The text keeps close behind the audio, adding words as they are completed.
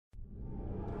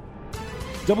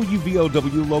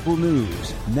WVOW Local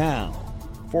News now.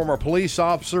 Former police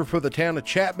officer for the town of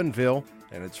Chapmanville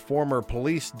and its former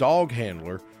police dog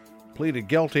handler pleaded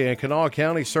guilty in Kanawha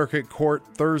County Circuit Court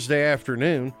Thursday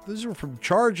afternoon. These are from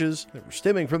charges that were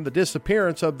stemming from the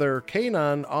disappearance of their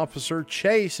canine officer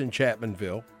Chase in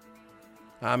Chapmanville.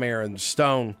 I'm Aaron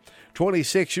Stone.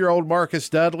 26-year-old Marcus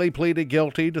Dudley pleaded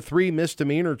guilty to 3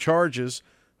 misdemeanor charges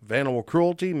of animal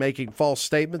cruelty, making false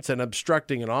statements, and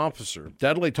obstructing an officer.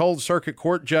 Dudley told Circuit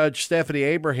Court Judge Stephanie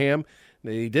Abraham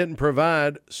that he didn't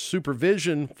provide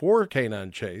supervision for canine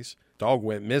Chase. Dog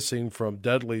went missing from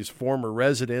Dudley's former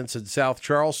residence in South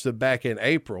Charleston back in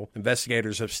April.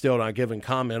 Investigators have still not given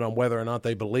comment on whether or not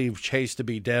they believe Chase to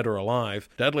be dead or alive.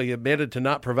 Dudley admitted to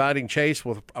not providing Chase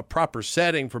with a proper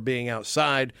setting for being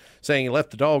outside, saying he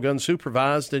left the dog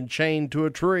unsupervised and chained to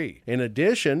a tree. In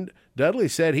addition, Dudley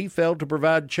said he failed to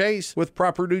provide Chase with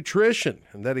proper nutrition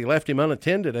and that he left him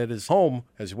unattended at his home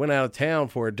as he went out of town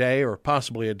for a day or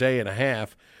possibly a day and a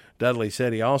half. Dudley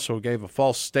said he also gave a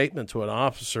false statement to an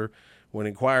officer when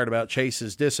inquired about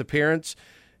Chase's disappearance.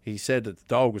 He said that the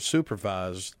dog was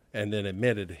supervised and then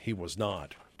admitted he was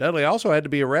not. Dudley also had to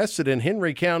be arrested in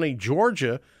Henry County,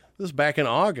 Georgia. This is back in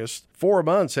August, 4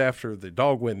 months after the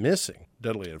dog went missing.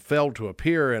 Dudley had failed to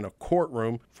appear in a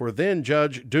courtroom for then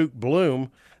Judge Duke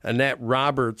Bloom. Annette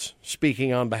Roberts,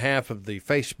 speaking on behalf of the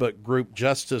Facebook group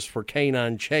Justice for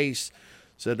Canine Chase,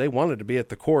 said they wanted to be at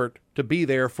the court to be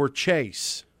there for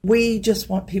Chase. We just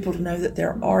want people to know that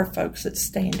there are folks that's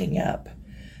standing up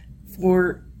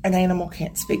for an animal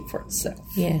can't speak for itself.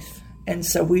 Yes. And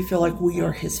so we feel like we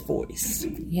are his voice.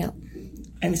 Yep.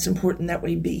 And it's important that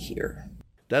we be here.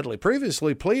 Dudley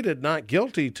previously pleaded not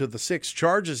guilty to the 6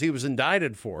 charges he was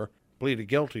indicted for, pleaded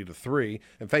guilty to 3,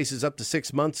 and faces up to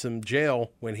 6 months in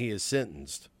jail when he is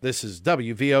sentenced. This is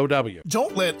WVOW.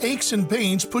 Don't let aches and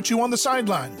pains put you on the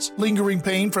sidelines. Lingering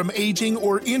pain from aging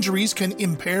or injuries can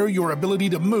impair your ability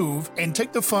to move and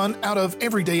take the fun out of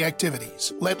everyday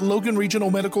activities. Let Logan Regional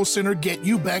Medical Center get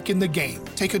you back in the game.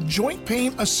 Take a joint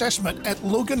pain assessment at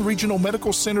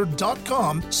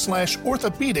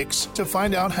loganregionalmedicalcenter.com/orthopedics to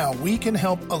find out how we can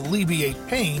help alleviate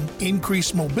pain,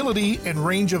 increase mobility and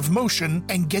range of motion,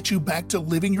 and get you back to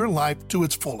living your life to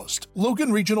its fullest.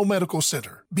 Logan Regional Medical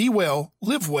Center. Be well,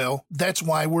 live well. That's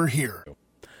why we're here.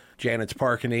 Janet's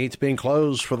Park and Eat's been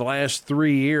closed for the last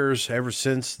 3 years, ever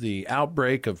since the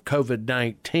outbreak of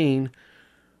COVID-19.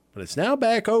 But it's now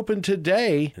back open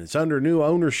today, and it's under new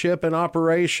ownership and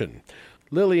operation.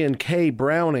 Lillian K.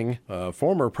 Browning, a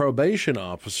former probation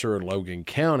officer in Logan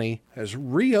County, has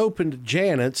reopened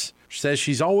Janet's. She says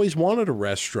she's always wanted a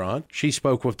restaurant. She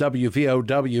spoke with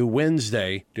WVOW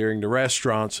Wednesday during the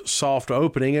restaurant's soft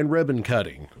opening and ribbon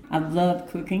cutting. I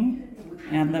love cooking.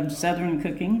 I love Southern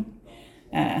cooking,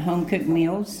 home-cooked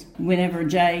meals. Whenever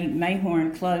Jay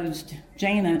Mayhorn closed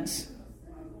Janet's,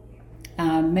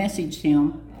 I messaged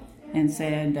him and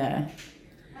said,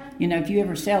 if you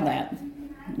ever sell that,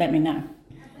 let me know.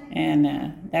 And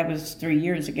that was 3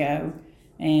 years ago,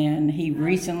 and he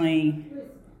recently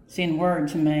sent word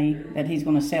to me that he's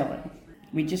going to sell it.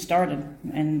 We just started,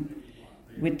 and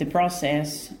with the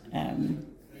process,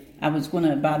 I was going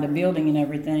to buy the building and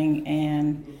everything,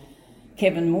 and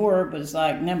Kevin Moore was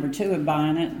like number 2 of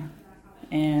buying it,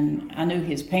 and I knew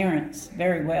his parents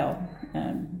very well,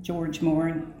 George Moore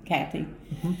and Kathy,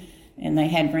 and they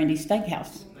had Brandy's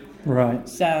Steakhouse. Right.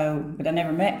 So, but I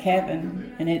never met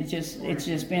Kevin, and it's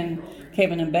just been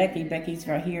Kevin and Becky. Becky's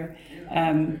right here.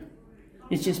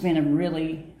 It's just been a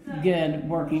really good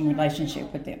working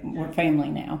relationship with them. We're family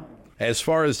now. As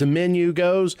far as the menu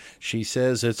goes, she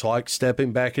says it's like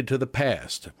stepping back into the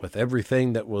past with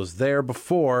everything that was there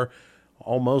before,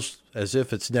 almost as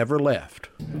if it's never left.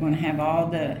 We're going to have all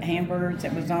the hamburgers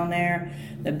that was on there,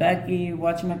 the Bucky,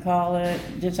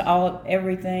 whatchamacallit, just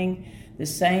everything, the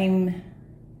same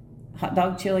hot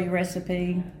dog chili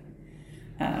recipe.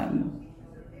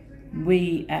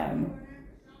 We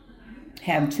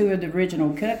have 2 of the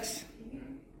original cooks,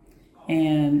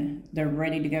 and they're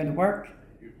ready to go to work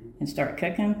and start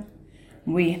cooking.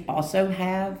 We also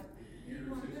have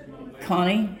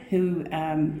Connie, who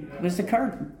was the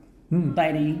curtain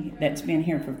lady that's been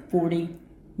here for 40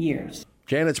 years.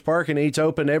 Janet's Park and Eat's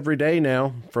open every day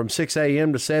now from 6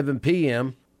 a.m. to 7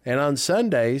 p.m. and on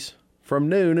Sundays from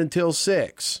noon until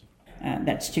 6.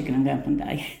 That's chicken and dumpling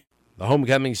day. The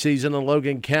homecoming season in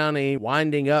Logan County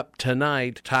winding up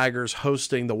tonight. Tigers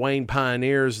hosting the Wayne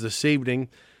Pioneers this evening.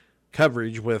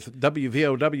 Coverage with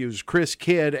WVOW's Chris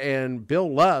Kidd and Bill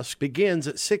Lusk begins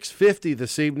at 6:50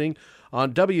 this evening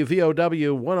on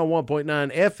WVOW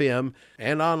 101.9 FM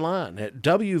and online at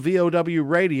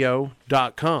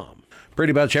WVOWradio.com.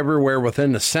 Pretty much everywhere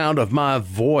within the sound of my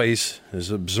voice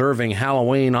is observing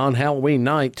Halloween on Halloween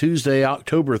night, Tuesday,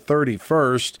 October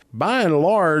 31st. By and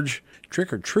large,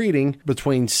 trick-or-treating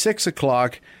between 6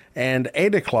 o'clock and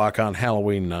 8 o'clock on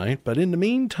Halloween night. But in the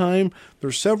meantime,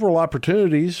 there's several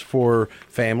opportunities for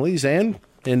families and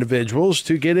individuals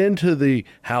to get into the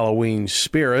Halloween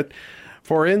spirit.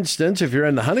 For instance, if you're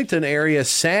in the Huntington area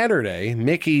Saturday,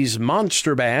 Mickey's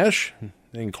Monster Bash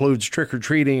includes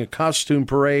trick-or-treating, a costume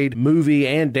parade, movie,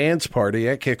 and dance party.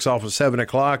 That kicks off at 7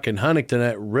 o'clock in Huntington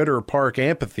at Ritter Park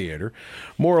Amphitheater.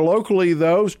 More locally,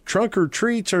 though,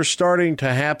 trunk-or-treats are starting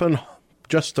to happen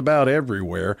just about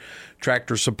everywhere.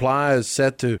 Tractor Supply is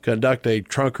set to conduct a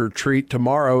trunk-or-treat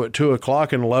tomorrow at 2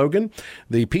 o'clock in Logan.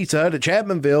 The Pizza Hut at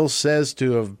Chapmanville says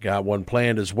to have got one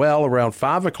planned as well around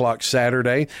 5 o'clock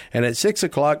Saturday. And at 6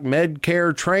 o'clock,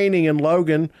 Medcare Training in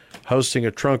Logan hosting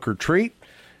a trunk-or-treat.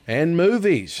 And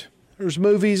movies. There's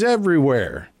movies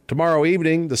everywhere. Tomorrow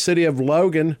evening, the city of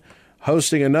Logan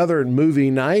hosting another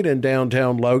movie night in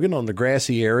downtown Logan on the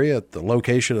grassy area at the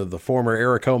location of the former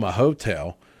Aracoma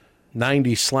Hotel.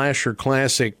 90s slasher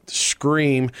classic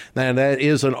Scream. Now, that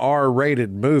is an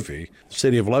R-rated movie. The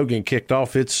city of Logan kicked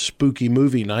off its spooky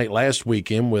movie night last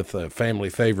weekend with a family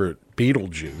favorite,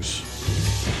 Beetlejuice.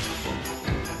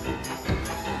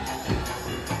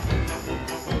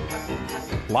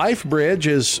 LifeBridge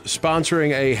is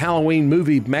sponsoring a Halloween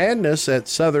movie madness at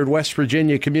Southern West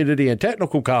Virginia Community and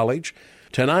Technical College.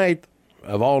 Tonight,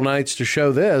 of all nights to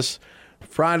show this,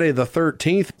 Friday the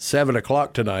 13th, 7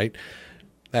 o'clock tonight.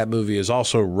 That movie is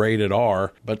also rated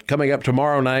R. But coming up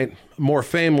tomorrow night, a more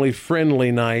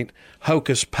family-friendly night,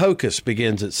 Hocus Pocus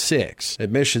begins at 6.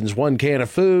 Admission's 1 can of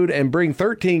food and bring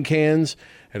 13 cans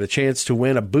and a chance to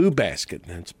win a Boo Basket.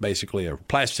 It's basically a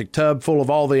plastic tub full of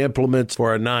all the implements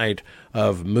for a night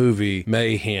of movie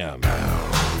mayhem.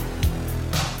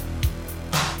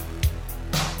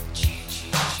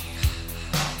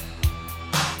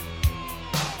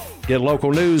 Get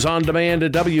local news on demand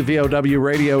at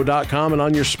WVOWradio.com and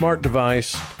on your smart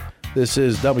device. This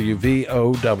is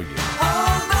WVOW.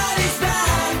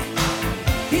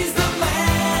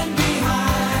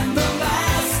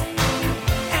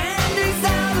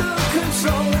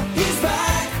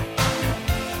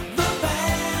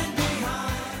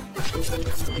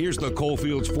 Here's the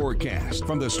Coalfields forecast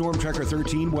from the Storm Tracker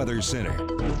 13 Weather Center.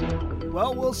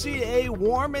 Well, we'll see a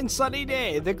warm and sunny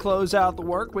day to close out the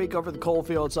work week over the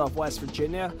coalfields of West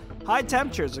Virginia. High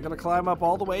temperatures are going to climb up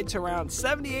all the way to around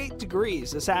 78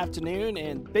 degrees this afternoon,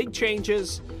 and big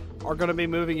changes are going to be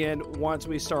moving in once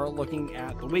we start looking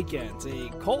at the weekends. A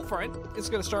cold front is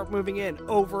going to start moving in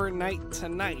overnight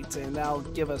tonight, and that'll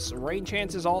give us rain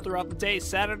chances all throughout the day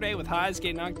Saturday, with highs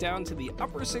getting knocked down to the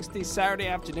upper 60s Saturday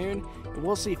afternoon, and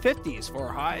we'll see 50s for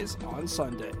our highs on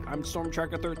Sunday. I'm Storm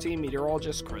Tracker 13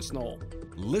 meteorologist Chris Knoll.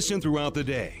 Listen throughout the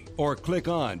day or click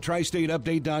on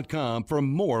tristateupdate.com for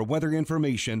more weather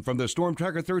information from the Storm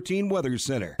Tracker 13 Weather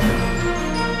Center.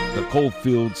 The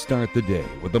Coalfields start the day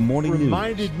with the morning news.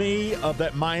 Reminded me of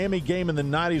that Miami game in the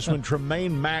 90s when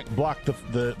Tremaine Mack blocked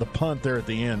the punt there at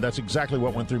the end. That's exactly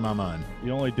what went through my mind.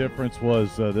 The only difference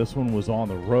was this one was on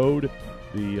the road.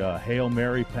 The Hail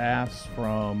Mary pass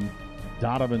from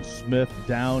Donovan Smith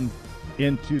down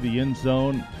into the end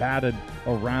zone, batted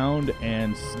around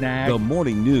and snagged. The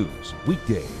morning news,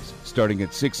 weekdays, starting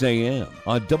at 6 a.m.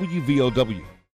 on WVOW.